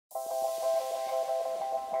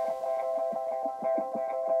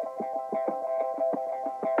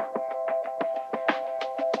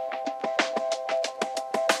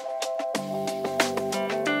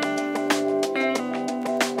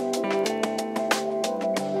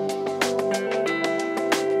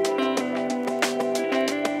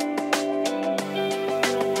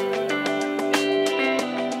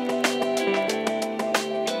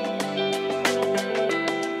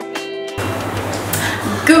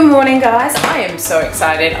Good morning guys, I am so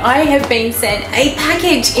excited. I have been sent a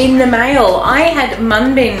package in the mail. I had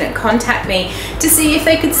Munbyn contact me to see if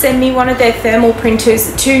they could send me one of their thermal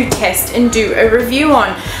printers to test and do a review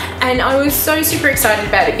on. And I was so super excited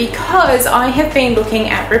about it because I have been looking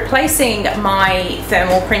at replacing my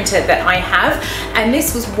thermal printer that I have, and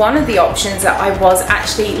this was one of the options that I was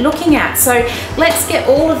actually looking at. So let's get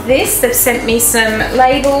all of this. They've sent me some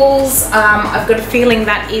labels. I've got a feeling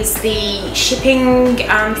that is the shipping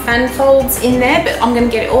fan folds in there, but I'm going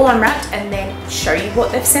to get it all unwrapped and then show you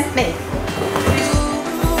what they've sent me.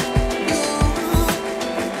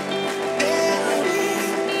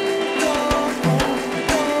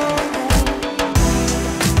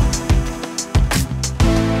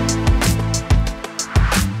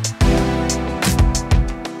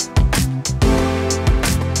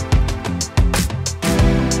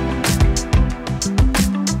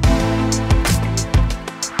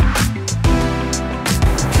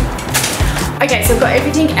 Okay, so I've got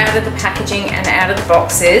everything out of the packaging and out of the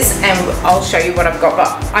boxes, and I'll show you what I've got,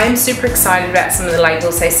 but I am super excited about some of the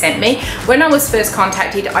labels they sent me. When I was first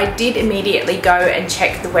contacted, I did immediately go and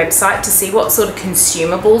check the website to see what sort of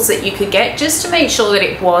consumables that you could get, just to make sure that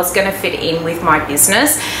it was going to fit in with my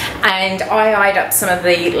business. And I eyed up some of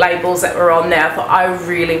the labels that were on there. I thought I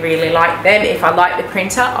really like them. If I like the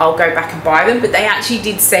printer, I'll go back and buy them, but they actually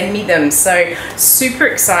did send me them, so super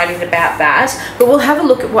excited about that. But we'll have a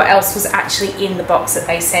look at what else was actually in the box that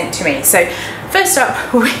they sent to me. So first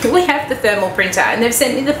up, we have the thermal printer, and they've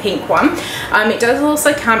sent me the pink one. It does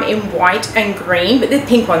also come in white and green, but the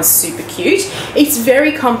pink one's super cute. It's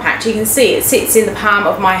very compact. You can see it sits in the palm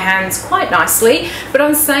of my hands quite nicely, but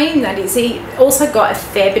on saying that, it's also got a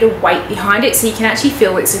fair bit of weight behind it, so you can actually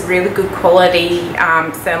feel it's a really good quality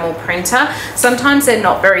thermal printer. Sometimes they're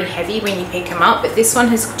not very heavy when you pick them up, but this one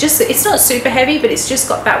has just, it's not super heavy, but it's just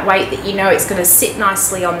got that weight that you know it's going to sit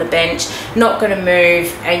nicely on the bench, not going to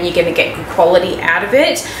move, and you're going to get good quality out of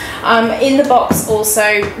it. In the box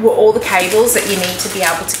also were all the cables that you need to be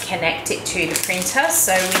able to connect it to the printer.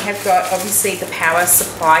 So we have got obviously the power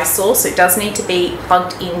supply source, so it does need to be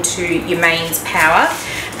plugged into your mains power.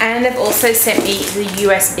 And they've also sent me the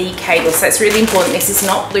USB cable, so that's really important. This is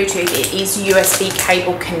not Bluetooth, it is USB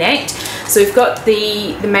cable connect. So we've got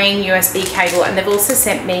the main USB cable, and they've also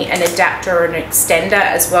sent me an adapter or an extender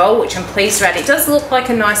as well, which I'm pleased about. It does look like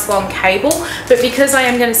a nice long cable, but because I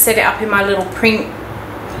am going to set it up in my little print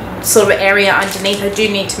sort of area underneath, I do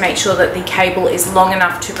need to make sure that the cable is long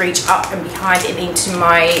enough to reach up and behind it into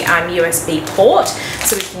my USB port,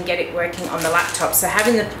 so we can get it working on the laptop. So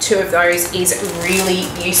having the two of those is really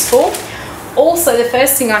useful. Also, the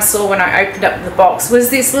first thing I saw when I opened up the box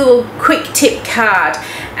was this little quick tip card,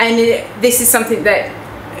 and this is something that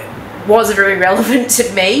was very relevant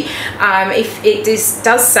to me. If it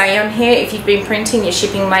does say on here, if you've been printing your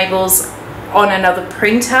shipping labels on another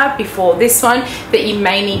printer before this one, that you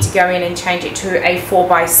may need to go in and change it to a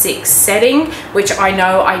 4x6 setting, which I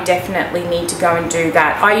know I definitely need to go and do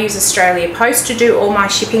that. I use Australia Post to do all my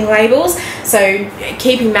shipping labels, so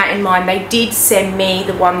keeping that in mind, they did send me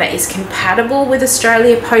the one that is compatible with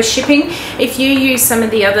Australia Post shipping. If you use some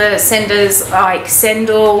of the other senders like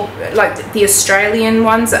Sendall, like the Australian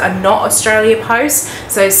ones that are not Australia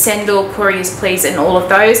Post, so Sendall, Couriers Please and all of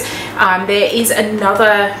those, there is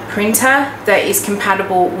another printer that is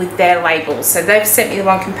compatible with their labels. So they've sent me the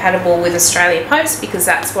one compatible with Australia Post because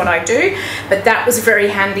that's what I do, but that was very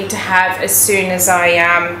handy to have as soon as I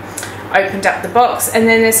opened up the box. And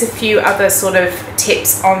then there's a few other sort of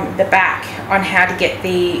tips on the back on how to get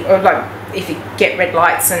or like if you get red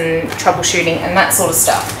lights and troubleshooting and that sort of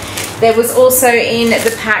stuff. There was also in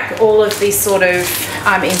the pack all of these sort of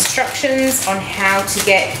instructions on how to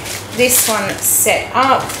get this one set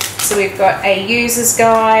up. So we've got a user's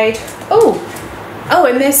guide. Oh,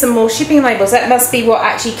 and there's some more shipping labels. That must be what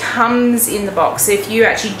actually comes in the box. So if you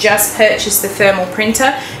actually just purchase the thermal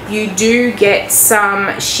printer, you do get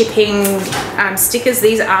some shipping stickers.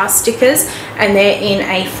 These are stickers, and they're in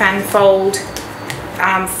a fan fold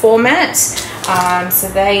format. So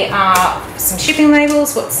they are some shipping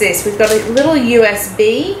labels. What's this? We've got a little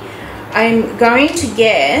USB. I'm going to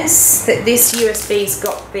guess that this USB's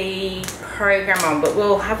got the program on, but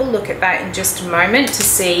we'll have a look at that in just a moment to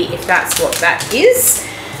see if that's what that is.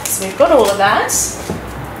 So we've got all of that.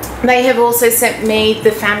 They have also sent me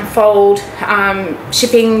the fan fold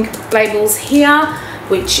shipping labels here,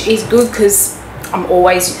 which is good because I'm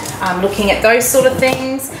always looking at those sort of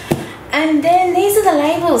things. And then these are the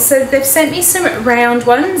labels. So they've sent me some round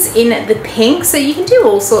ones in the pink, so you can do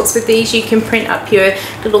all sorts with these. You can print up your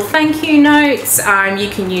little thank you notes. You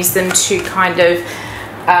can use them to kind of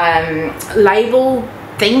label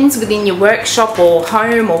things within your workshop or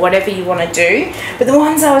home or whatever you want to do. But the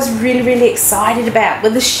ones I was really excited about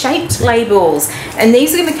were the shaped labels, and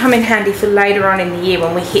these are going to come in handy for later on in the year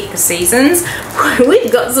when we hit the seasons.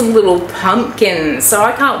 We've got some little pumpkins, so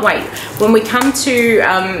I can't wait. When we come to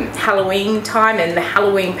Halloween time and the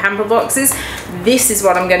Halloween pamper boxes, this is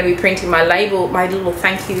what I'm going to be printing my little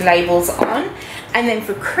thank you labels on. And then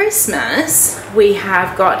for Christmas, we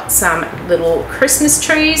have got some little Christmas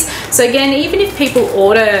trees. So again, even if people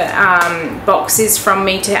order boxes from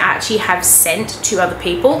me to actually have sent to other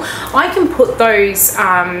people, I can put those,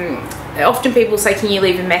 often people say, can you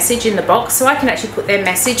leave a message in the box? So I can actually put their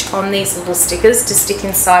message on these little stickers to stick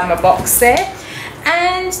inside my box there.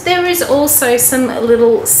 And there is also some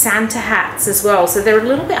little Santa hats as well, so they're a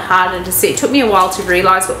little bit harder to see. It took me a while to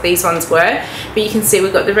realise what these ones were, but you can see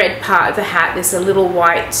we've got the red part of the hat, there's a little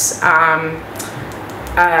white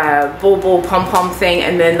ball pom-pom thing,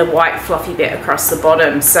 and then the white fluffy bit across the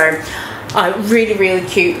bottom. So really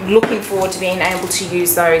cute. Looking forward to being able to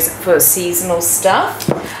use those for seasonal stuff.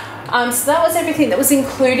 So that was everything that was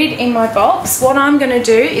included in my box. What I'm going to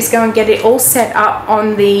do is go and get it all set up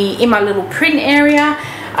in my little print area.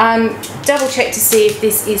 Double check to see if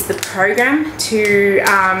this is the program to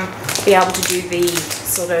be able to do the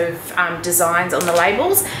sort of designs on the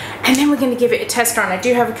labels, and then we're going to give it a test run. I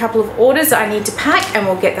do have a couple of orders that I need to pack, and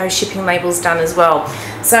we'll get those shipping labels done as well.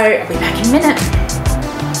 So I'll be back in a minute.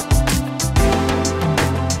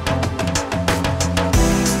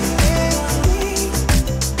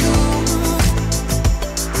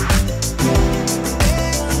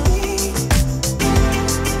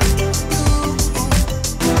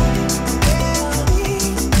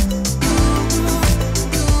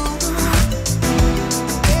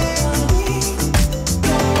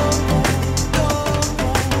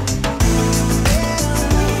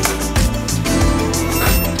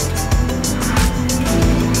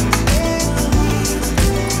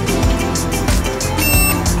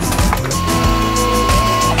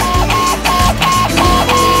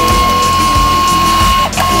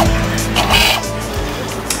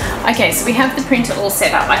 Okay, so we have the printer all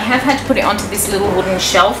set up. I have had to put it onto this little wooden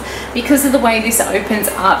shelf because of the way this opens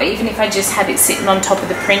up. Even if I just had it sitting on top of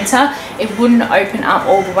the printer, it wouldn't open up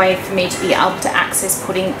all the way for me to be able to access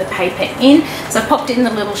putting the paper in. So I popped it in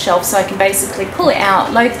the little shelf so I can basically pull it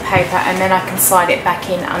out, load the paper, and then I can slide it back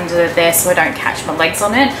in under there so I don't catch my legs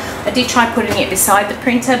on it. I did try putting it beside the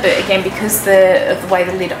printer, but again, because of the way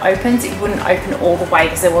the lid opens, it wouldn't open all the way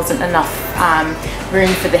because there wasn't enough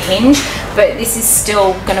room for the hinge. But this is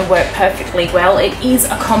still going to work perfectly well. It is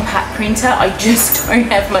a compact printer. I just don't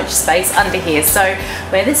have much space under here. So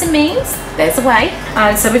where there's a means, there's a way.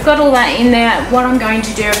 So we've got all that in there. What I'm going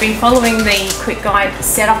to do, I've been following the quick guide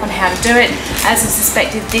set up on how to do it. As I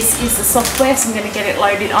suspected, this is the software, so I'm going to get it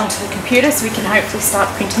loaded onto the computer so we can hopefully start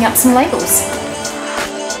printing up some labels.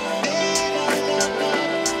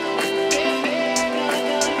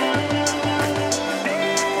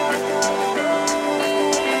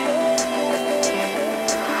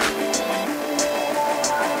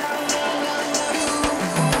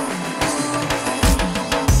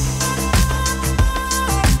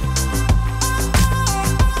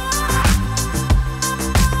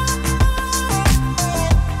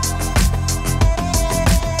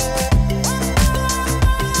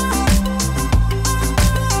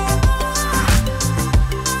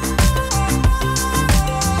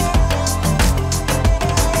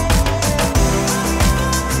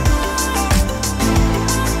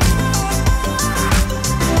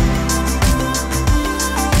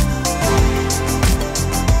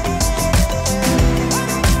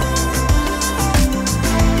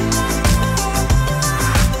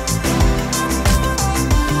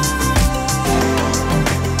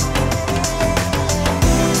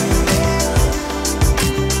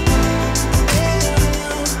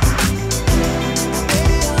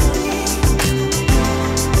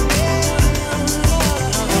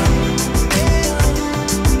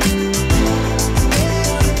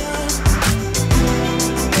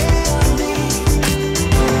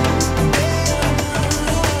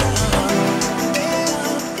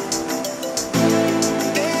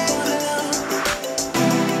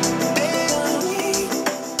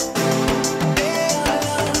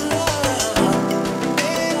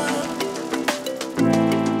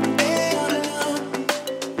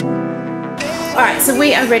 Alright, so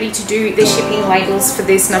we are ready to do the shipping labels for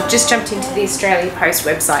this, and I've just jumped into the Australia Post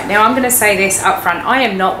website. Now I'm going to say this up front, I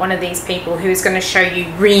am not one of these people who is going to show you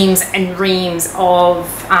reams and reams of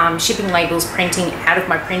shipping labels printing out of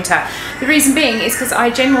my printer. The reason being is because I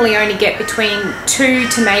generally only get between 2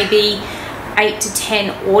 to maybe 8 to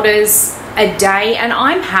 10 orders a day, and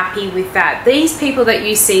I'm happy with that. These people that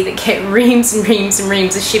you see that get reams and reams and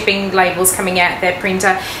reams of shipping labels coming out their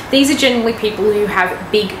printer, these are generally people who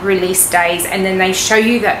have big release days, and then they show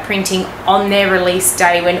you that printing on their release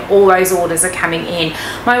day when all those orders are coming in.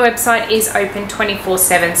 My website is open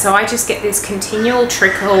 24/7, so I just get this continual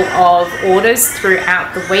trickle of orders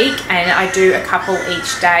throughout the week, and I do a couple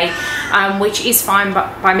each day, which is fine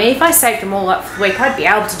by me. If I saved them all up for the week, I'd be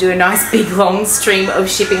able to do a nice big long stream of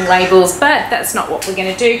shipping labels, but that's not what we're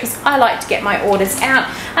going to do, because I like to get my orders out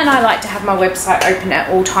and I like to have my website open at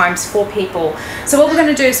all times for people. So what we're going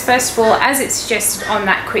to do is, first of all, as it's suggested on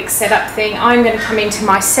that quick setup thing, I'm going to come into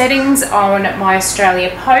my settings on my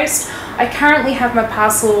Australia Post. I currently have my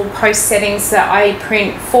parcel post settings that I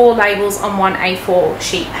print 4 labels on one A4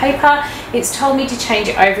 sheet paper. It's told me to change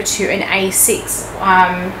it over to an A6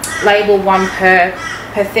 label, 1 per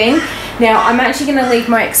thing. Now I'm actually going to leave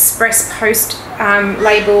my express post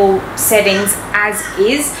label settings as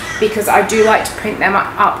is, because I do like to print them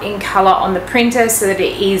up in colour on the printer so that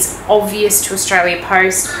it is obvious to Australia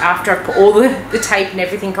Post, after I put all the tape and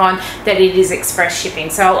everything on, that it is express shipping.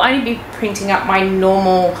 So I'll only be printing up my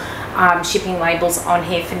normal shipping labels on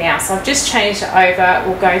here for now. So I've just changed it over.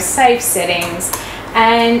 We'll go save settings,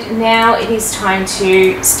 and now it is time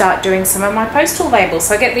to start doing some of my postal labels.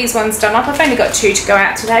 So I'll get these ones done up. I've only got 2 to go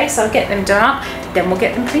out today, so I'll get them done up, then we'll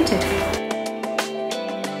get them printed.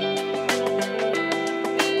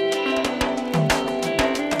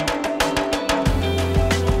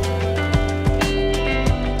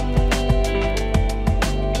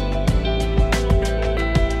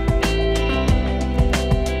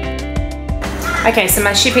 Okay, so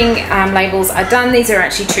my shipping labels are done. These are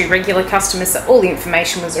actually 2 regular customers, so all the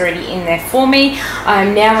information was already in there for me.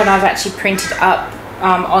 Now when I've actually printed up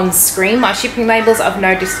on screen my shipping labels, I've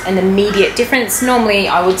noticed an immediate difference. Normally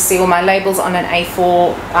I would see all my labels on an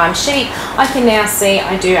A4 sheet. I can now see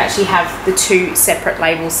I do actually have the 2 separate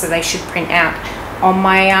labels, so they should print out on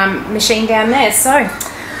my machine down there. So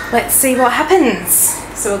let's see what happens.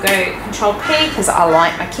 So we'll go Control P because I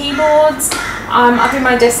like my keyboards. Up in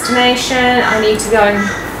my destination, I need to go and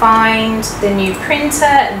find the new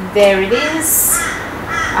printer. There it is.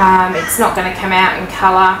 It's not going to come out in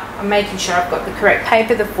colour. I'm making sure I've got the correct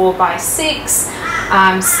paper, the 4x6.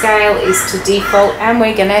 Scale is to default, and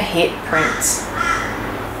we're going to hit print.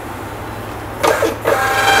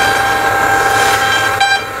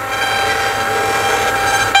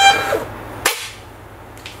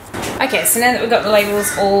 Okay, so now that we've got the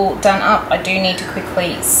labels all done up, I do need to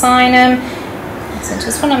quickly sign them. So I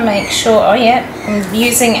just want to make sure, oh yeah, I'm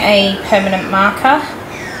using a permanent marker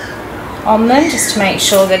on them just to make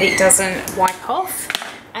sure that it doesn't wipe off.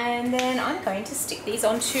 And then I'm going to stick these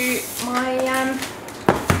onto my,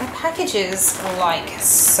 my packages like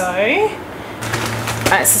so.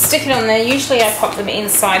 Alright, so stick it on there. Usually I pop them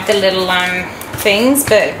inside the little things,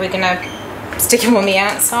 but we're going to stick them on the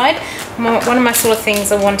outside. One of my sort of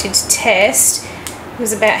things I wanted to test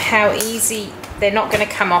was about how easy, they're not going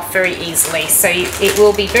to come off very easily, so it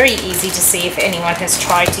will be very easy to see if anyone has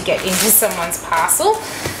tried to get into someone's parcel.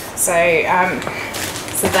 So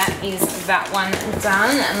so that is that one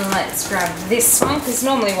done, and let's grab this one, because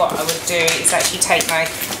normally what I would do is actually take my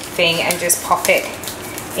thing and just pop it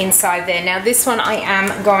inside there. Now this one I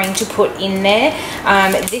am going to put in there.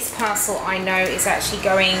 This parcel I know is actually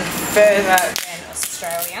going further than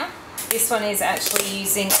Australia. This one is actually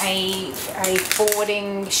using a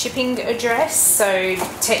forwarding shipping address, so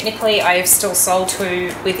technically I have still sold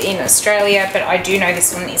to within Australia, but I do know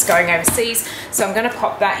this one is going overseas, so I'm going to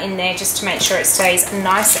pop that in there just to make sure it stays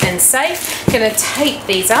nice and safe. I'm going to tape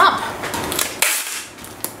these up.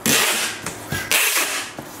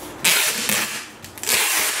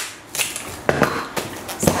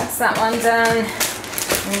 So that's that one done.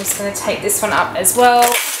 I'm just going to tape this one up as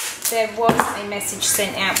well. There was a message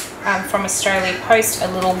sent out from Australia Post a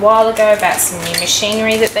little while ago about some new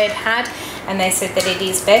machinery that they'd had, and they said that it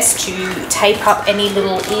is best to tape up any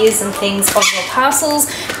little ears and things on your parcels,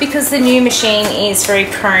 because the new machine is very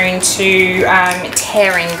prone to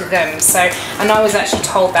tearing them. So, and I was actually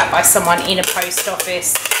told that by someone in a post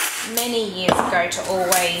office many years ago, to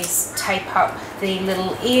always tape up the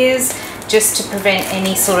little ears just to prevent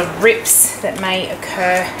any sort of rips that may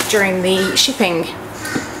occur during the shipping.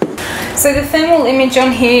 So the thermal image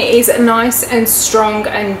on here is nice and strong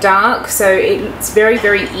and dark, so it's very,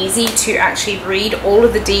 very easy to actually read all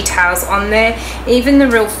of the details on there. Even the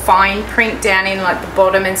real fine print down in like the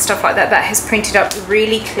bottom and stuff like that, that has printed up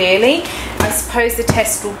really clearly. I suppose the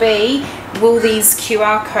test will be, will these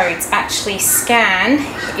QR codes actually scan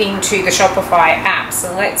into the Shopify app?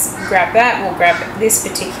 So let's grab that. We'll grab this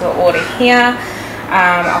particular order here.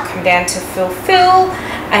 I'll come down to fulfill,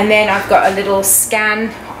 and then I've got a little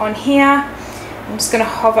scan on here. I'm just going to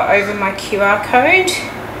hover over my QR code,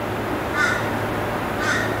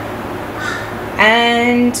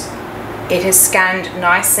 and it has scanned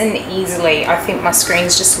nice and easily. I think my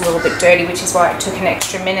screen's just a little bit dirty, which is why it took an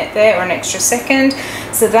extra minute there, or an extra second.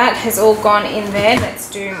 So that has all gone in there. Let's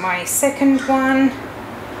do my second one.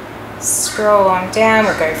 Scroll on down,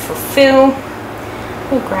 we'll go fulfill.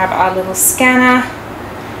 We'll grab our little scanner,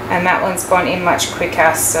 and that one's gone in much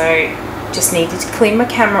quicker, so just needed to clean my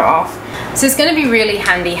camera off. So it's going to be really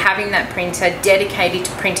handy having that printer dedicated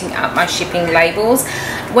to printing up my shipping labels.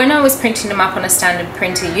 When I was printing them up on a standard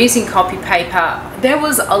printer using copy paper, there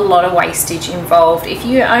was a lot of wastage involved. If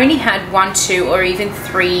you only had 1, 2 or even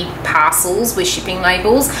 3 parcels with shipping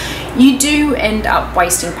labels, you do end up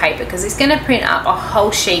wasting paper, because it's going to print up a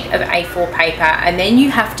whole sheet of A4 paper, and then you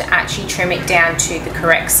have to actually trim it down to the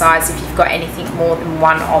correct size if you've got anything more than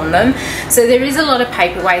 1 on them. So there is a lot of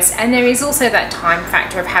paper waste, and there is also that time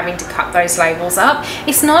factor of having to cut those labels up.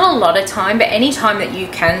 It's not a lot of time, but any time that you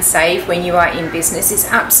can save when you are in business is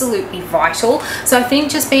absolutely vital. So I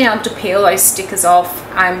think just being able to peel those stickers off,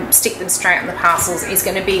 stick them straight on the parcels, is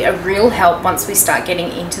going to be a real help once we start getting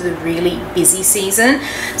into the really busy season.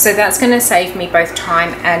 So that's going to save me both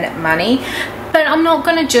time and money. But I'm not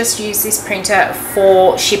going to just use this printer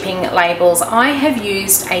for shipping labels. I have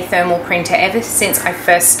used a thermal printer ever since I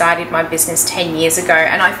first started my business 10 years ago,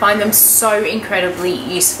 and I find them so incredibly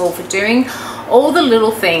useful for doing all the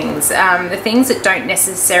little things, the things that don't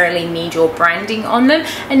necessarily need your branding on them,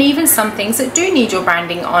 and even some things that do need your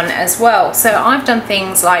branding on as well. So I've done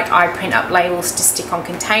things like I print up labels to stick on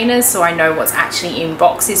containers, so I know what's actually in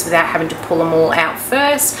boxes without having to pull them all out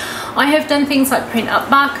first. I have done things like print up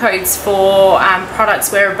barcodes for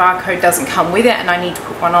products where a barcode doesn't come with it and I need to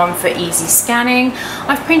put one on for easy scanning.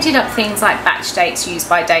 I've printed up things like batch dates, use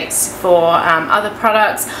by dates for other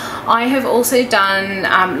products. I have also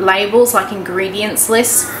done labels like ingredients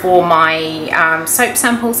lists for my soap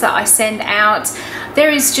samples that I send out.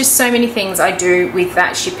 There is just so many things I do with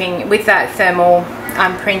that shipping, with that thermal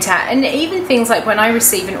printer, and even things like when I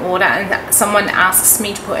receive an order and someone asks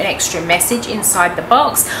me to put an extra message inside the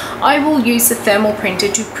box, I will use the thermal printer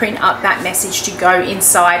to print up that message to go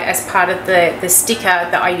inside as part of the sticker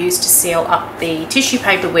that I use to seal up the tissue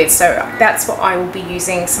paper with. So that's what I will be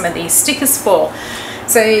using some of these stickers for.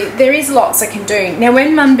 So there is lots I can do. Now,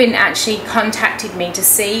 when Munbyn actually contacted me to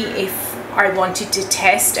see if I wanted to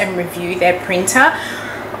test and review their printer,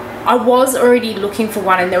 I was already looking for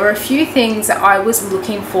one, and there were a few things that I was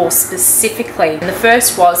looking for specifically. And the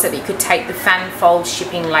first was that it could take the fan fold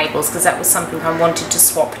shipping labels, because that was something I wanted to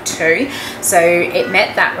swap to. So it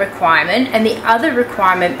met that requirement. And the other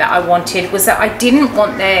requirement that I wanted was that I didn't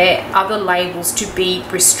want their other labels to be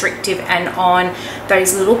restrictive and on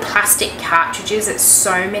those little plastic cartridges that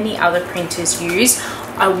so many other printers use.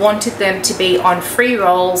 I wanted them to be on free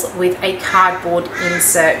rolls with a cardboard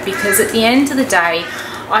insert, because at the end of the day,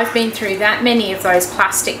 I've been through that many of those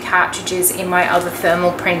plastic cartridges in my other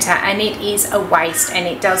thermal printer, and it is a waste, and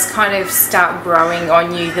it does kind of start growing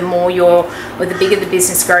on you. The more the bigger the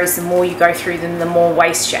business grows, the more you go through them, the more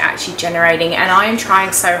waste you're actually generating. And I am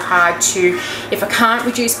trying so hard to, if I can't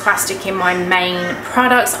reduce plastic in my main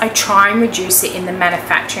products, I try and reduce it in the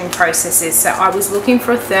manufacturing processes. So I was looking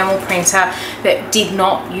for a thermal printer that did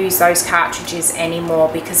not use those cartridges anymore,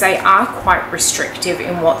 because they are quite restrictive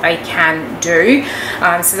in what they can do.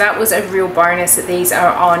 So that was a real bonus that these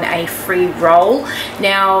are on a free roll.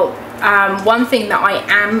 Now, one thing that I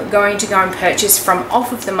am going to go and purchase from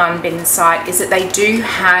off of the Munbyn site is that they do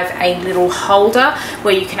have a little holder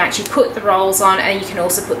where you can actually put the rolls on, and you can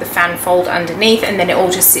also put the fan fold underneath, and then it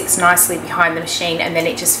all just sits nicely behind the machine, and then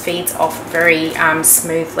it just feeds off very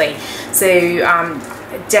smoothly. So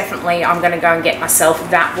definitely I'm going to go and get myself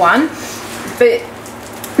that one. But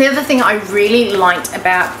the other thing I really liked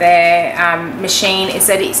about their machine is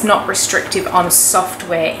that it's not restrictive on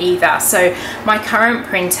software either. So my current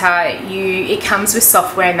printer, it comes with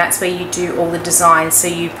software, and that's where you do all the designs. So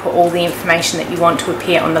you put all the information that you want to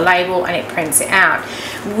appear on the label, and it prints it out.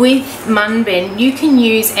 With Munbyn, you can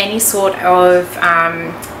use any sort of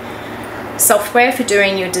software for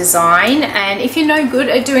doing your design, and if you're no good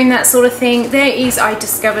at doing that sort of thing, I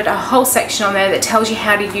discovered a whole section on there that tells you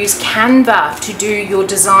how to use Canva to do your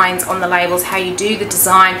designs on the labels, how you do the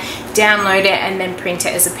design, download it, and then print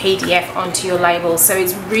it as a PDF onto your labels. So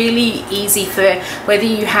it's really easy for whether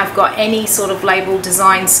you have got any sort of label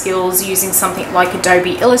design skills using something like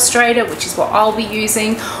Adobe Illustrator, which is what I'll be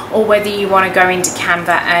using, or whether you want to go into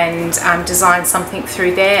Canva and design something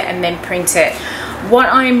through there and then print it. What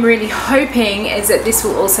I'm really hoping is that this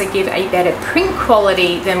will also give a better print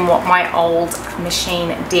quality than what my old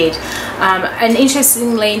machine did. And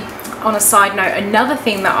interestingly, on a side note, another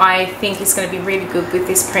thing that I think is going to be really good with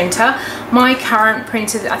this printer, my current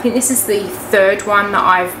printer, I think this is the third one that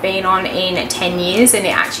I've been on in 10 years, and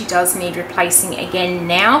it actually does need replacing again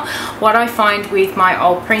now. What I find with my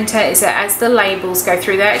old printer is that as the labels go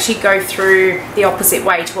through, they actually go through the opposite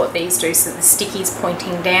way to what these do, so the sticky's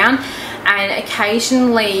pointing down. And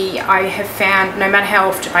occasionally I have found, no matter how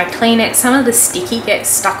often I clean it, some of the sticky gets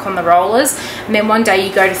stuck on the rollers, and then one day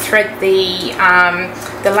you go to thread the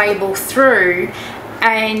label through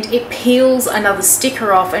and it peels another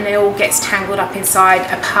sticker off, and it all gets tangled up inside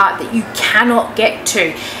a part that you cannot get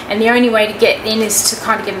to, and the only way to get in is to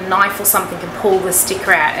kind of get a knife or something and pull the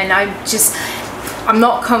sticker out. And I'm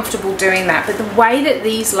not comfortable doing that. But the way that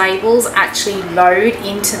these labels actually load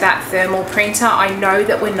into that thermal printer, I know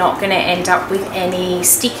that we're not going to end up with any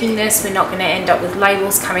stickiness, we're not going to end up with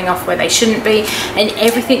labels coming off where they shouldn't be, and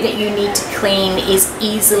everything that you need to clean is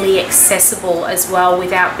easily accessible as well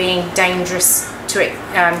without being dangerous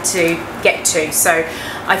to get to. So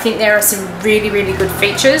I think there are some really, really good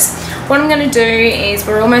features. What I'm going to do is,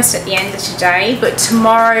 we're almost at the end of today, but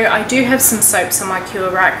tomorrow I do have some soaps on my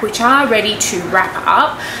cure rack which are ready to wrap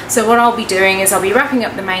up. So what I'll be doing is I'll be wrapping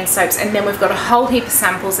up the main soaps, and then we've got a whole heap of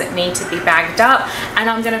samples that need to be bagged up, and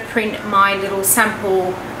I'm going to print my little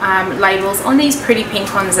sample labels on these pretty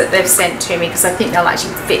pink ones that they've sent to me, because I think they'll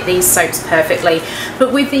actually fit these soaps perfectly.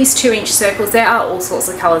 But with these 2-inch circles, there are all sorts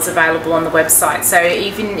of colours available on the website, so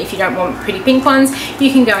even if you don't want pretty pink ones,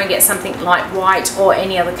 you can go and get something like white or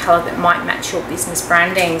any other colour that might match your business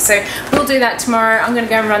branding. So we'll do that tomorrow. I'm going to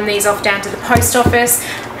go and run these off down to the post office,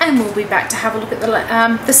 and we'll be back to have a look at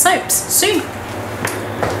the soaps soon.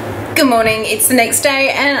 Good morning, it's the next day,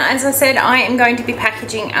 and as I said, I am going to be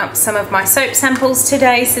packaging up some of my soap samples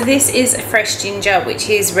today. So this is a fresh ginger which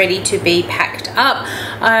is ready to be packed up.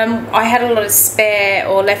 I had a lot of spare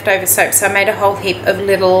or leftover soap, so I made a whole heap of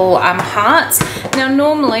little hearts. Now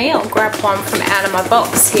normally I'll grab one from out of my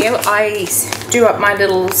box here. I do up my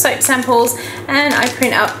little soap samples and I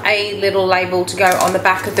print up a little label to go on the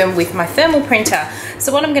back of them with my thermal printer.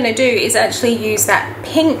 So what I'm going to do is actually use that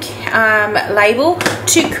pink label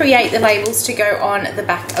to create the labels to go on the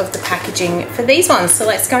back of the packaging for these ones. So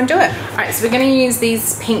let's go and do it. Alright, so we're going to use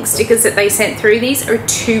these pink stickers that they sent through. These are a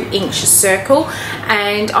 2-inch circle,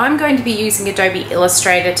 and I'm going to be using Adobe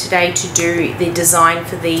Illustrator today to do the design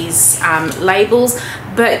for these labels,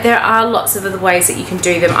 but there are lots of other ways that you can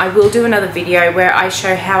do them. I will do another video where I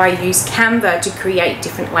show how I use Canva to create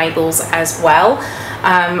different labels as well.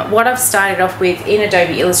 What I've started off with in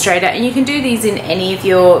Adobe Illustrator, and you can do these in any of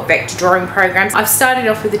your vector drawing programs, I've started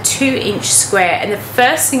off with a 2-inch square, and the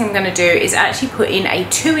first thing I'm going to do is actually put in a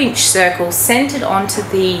 2-inch circle centered onto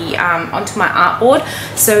the onto my artboard,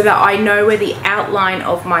 so that I know where the outline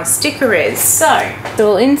of my sticker is. So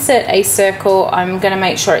we'll insert a circle. I'm going to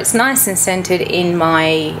make sure it's nice and centered in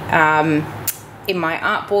my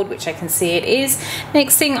artboard, which I can see it is.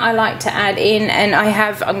 Next thing I like to add in, and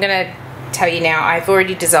I'm going to tell you now, I've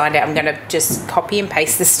already designed it. I'm going to just copy and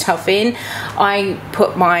paste this stuff in. I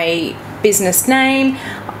put my business name,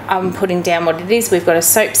 I'm putting down what it is. We've got a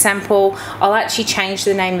soap sample. I'll actually change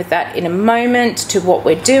the name of that in a moment to what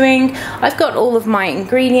we're doing. I've got all of my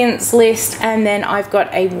ingredients list, and then I've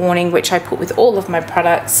got a warning which I put with all of my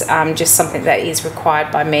products, just something that is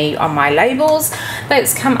required by me on my labels.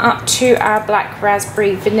 Let's come up to our black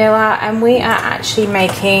raspberry vanilla, and we are actually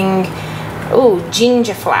making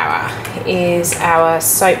ginger flower is our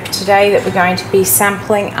soap today that we're going to be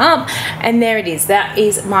sampling up. And there it is. That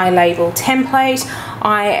is my label template.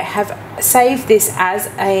 I have saved this as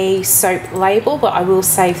a soap label, but I will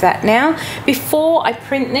save that now. Before I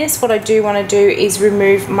print this, what I do want to do is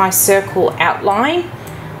remove my circle outline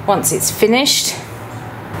once it's finished.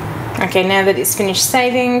 Okay, now that it's finished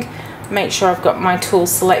saving, make sure I've got my tool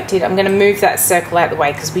selected. I'm going to move that circle out of the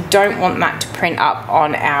way because we don't want that to print up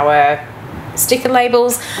on our sticker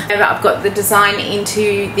labels. I've got the design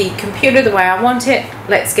into the computer the way I want it.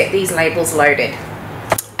 Let's get these labels loaded.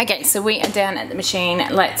 Okay, so we are down at the machine.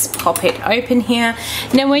 Let's pop it open here.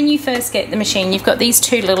 Now when you first get the machine, you've got these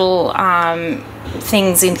two little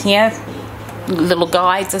things in here, little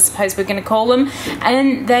guides I suppose we're going to call them,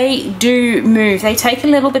 and they do move. They take a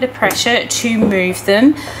little bit of pressure to move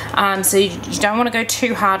them, so you don't want to go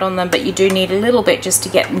too hard on them, but you do need a little bit just to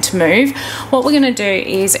get them to move. What we're going to do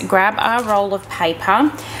is grab our roll of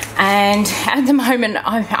paper, and at the moment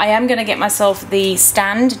I am going to get myself the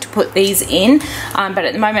stand to put these in, but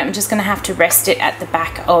at the moment I'm just going to have to rest it at the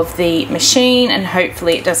back of the machine and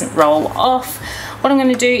hopefully it doesn't roll off. What I'm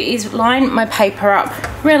going to do is line my paper up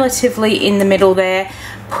relatively in the middle there,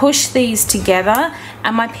 push these together,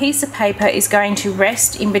 and my piece of paper is going to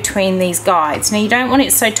rest in between these guides. Now you don't want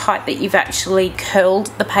it so tight that you've actually curled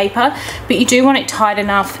the paper, but you do want it tight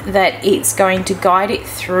enough that it's going to guide it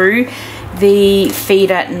through the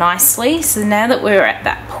feeder nicely. So now that we're at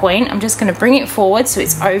that point, I'm just going to bring it forward so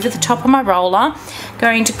it's over the top of my roller,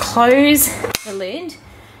 going to close the lid,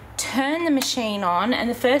 turn the machine on, and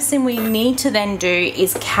the first thing we need to then do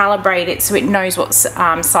is calibrate it so it knows what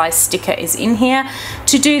size sticker is in here.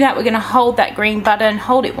 To do that, we're going to hold that green button,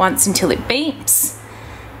 hold it once until it beeps,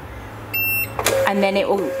 and then it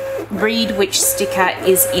will read which sticker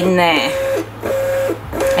is in there,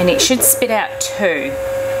 and it should spit out 2.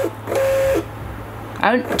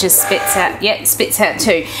 Oh, it just spits out, yeah, it spits out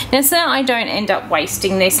 2. Now, so that I don't end up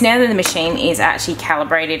wasting this, now that the machine is actually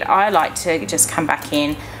calibrated, I like to just come back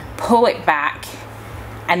in, pull it back,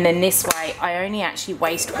 and then this way I only actually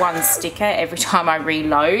waste 1 sticker every time I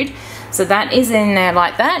reload. So that is in there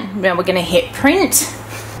like that. Now we're going to hit print.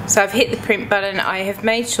 So I've hit the print button. I have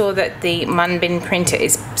made sure that the Munbyn printer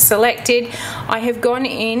is selected. I have gone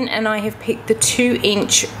in and I have picked the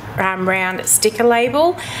 2-inch round sticker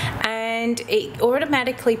label, and it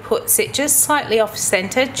automatically puts it just slightly off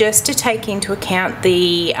center, just to take into account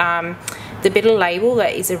the bit of label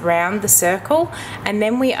that is around the circle, and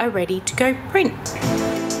then we are ready to go print.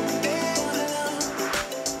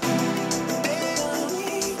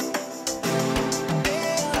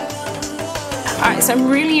 Alright, so I'm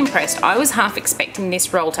really impressed. I was half expecting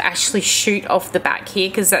this roll to actually shoot off the back here,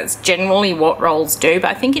 because that's generally what rolls do, but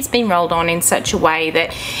I think it's been rolled on in such a way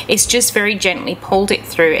that it's just very gently pulled it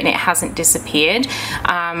through and it hasn't disappeared.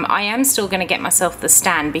 I am still going to get myself the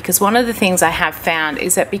stand, because one of the things I have found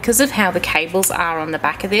is that because of how the cables are on the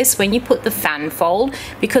back of this, when you put the fan fold,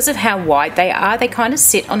 because of how wide they are, they kind of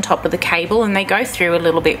sit on top of the cable and they go through a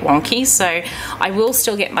little bit wonky. So I will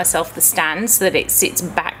still get myself the stand so that it sits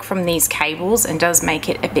back from these cables and does make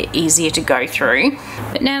it a bit easier to go through.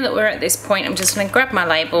 But now that we're at this point, I'm just going to grab my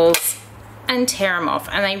labels and tear them off,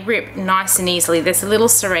 and they rip nice and easily. There's a little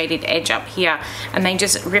serrated edge up here and they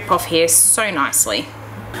just rip off here so nicely.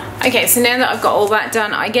 Okay, so now that I've got all that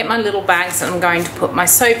done, I get my little bags that I'm going to put my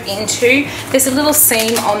soap into. There's a little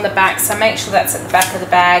seam on the back, so make sure that's at the back of the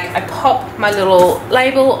bag. I pop my little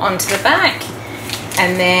label onto the back,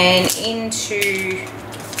 and then into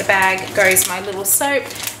the bag goes my little soap,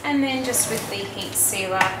 and then just with the heat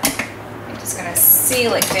sealer, I'm just going to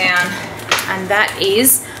seal it down, and that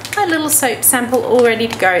is my little soap sample all ready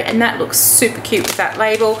to go, and that looks super cute with that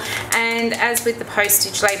label. And as with the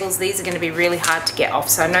postage labels, these are going to be really hard to get off,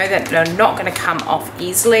 so I know that they're not going to come off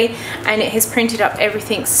easily, and it has printed up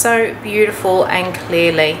everything so beautiful and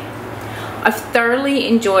clearly. I've thoroughly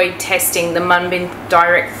enjoyed testing the Munbyn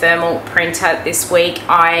direct thermal printer this week.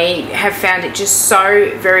 I have found it just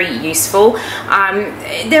so very useful.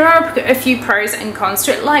 There are a few pros and cons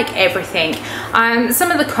to it, like everything. Some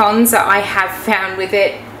of the cons that I have found with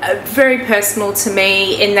it are very personal to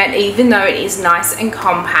me, in that even though it is nice and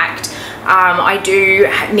compact, I do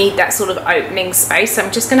need that sort of opening space. So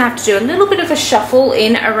I'm just going to have to do a little bit of a shuffle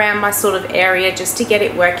in around my sort of area just to get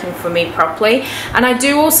it working for me properly. And I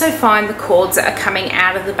do also find the cords that are coming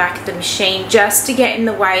out of the back of the machine just to get in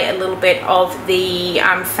the way a little bit of the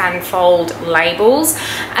fan fold labels.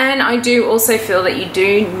 And I do also feel that you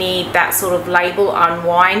do need that sort of label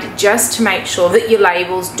unwind just to make sure that your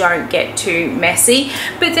labels don't get too messy.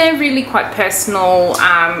 But they're really quite personal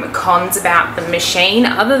cons about the machine.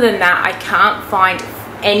 Other than that, I can't find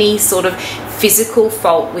any sort of physical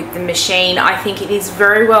fault with the machine. I think it is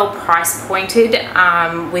very well price pointed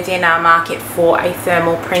within our market for a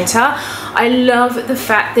thermal printer. I love the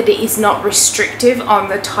fact that it is not restrictive on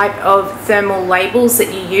the type of thermal labels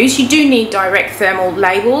that you use. You do need direct thermal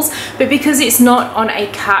labels, but because it's not on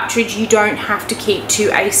a cartridge, you don't have to keep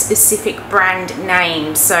to a specific brand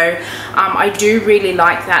name. So I do really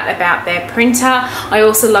like that about their printer. I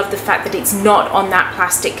also love the fact that it's not on that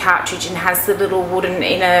plastic cartridge and has the little wooden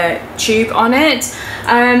inner tube on it.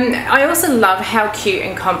 I also love how cute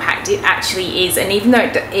and compact it actually is, and even though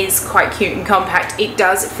it is quite cute and compact, it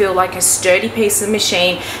does feel like a sturdy piece of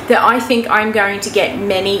machine that I think I'm going to get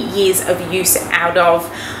many years of use out of.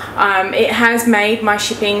 It has made my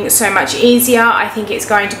shipping so much easier. I think it's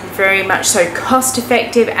going to be very much so cost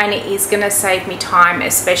effective, and it is going to save me time,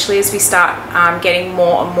 especially as we start getting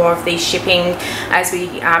more and more of these shipping as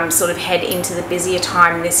we sort of head into the busier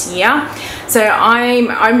time this year. So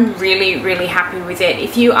I'm really happy with it.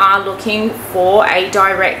 If you are looking for a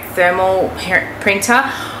direct thermal printer,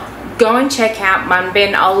 go and check out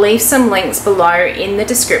Munbyn. I'll leave some links below in the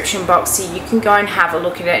description box so you can go and have a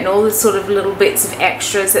look at it and all the sort of little bits of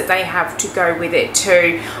extras that they have to go with it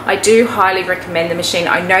too. I do highly recommend the machine.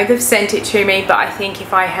 I know they've sent it to me, but I think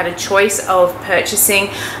if I had a choice of purchasing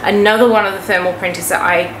another one of the thermal printers that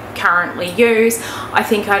I currently use, I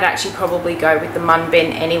think I'd actually probably go with the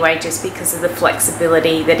Munbyn anyway, just because of the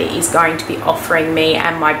flexibility that it is going to be offering me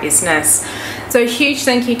and my business. So a huge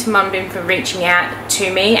thank you to Munbyn for reaching out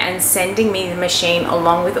to me and sending me the machine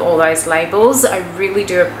along with all those labels. I really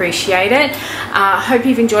do appreciate it. Hope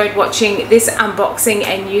you've enjoyed watching this unboxing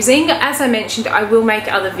and using. As I mentioned, I will make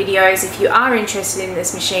other videos if you are interested in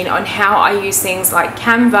this machine on how I use things like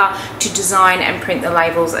Canva to design and print the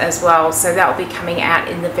labels as well. So that will be coming out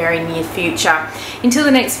in the very near future. Until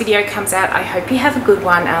the next video comes out, I hope you have a good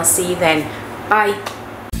one. I'll see you then. Bye.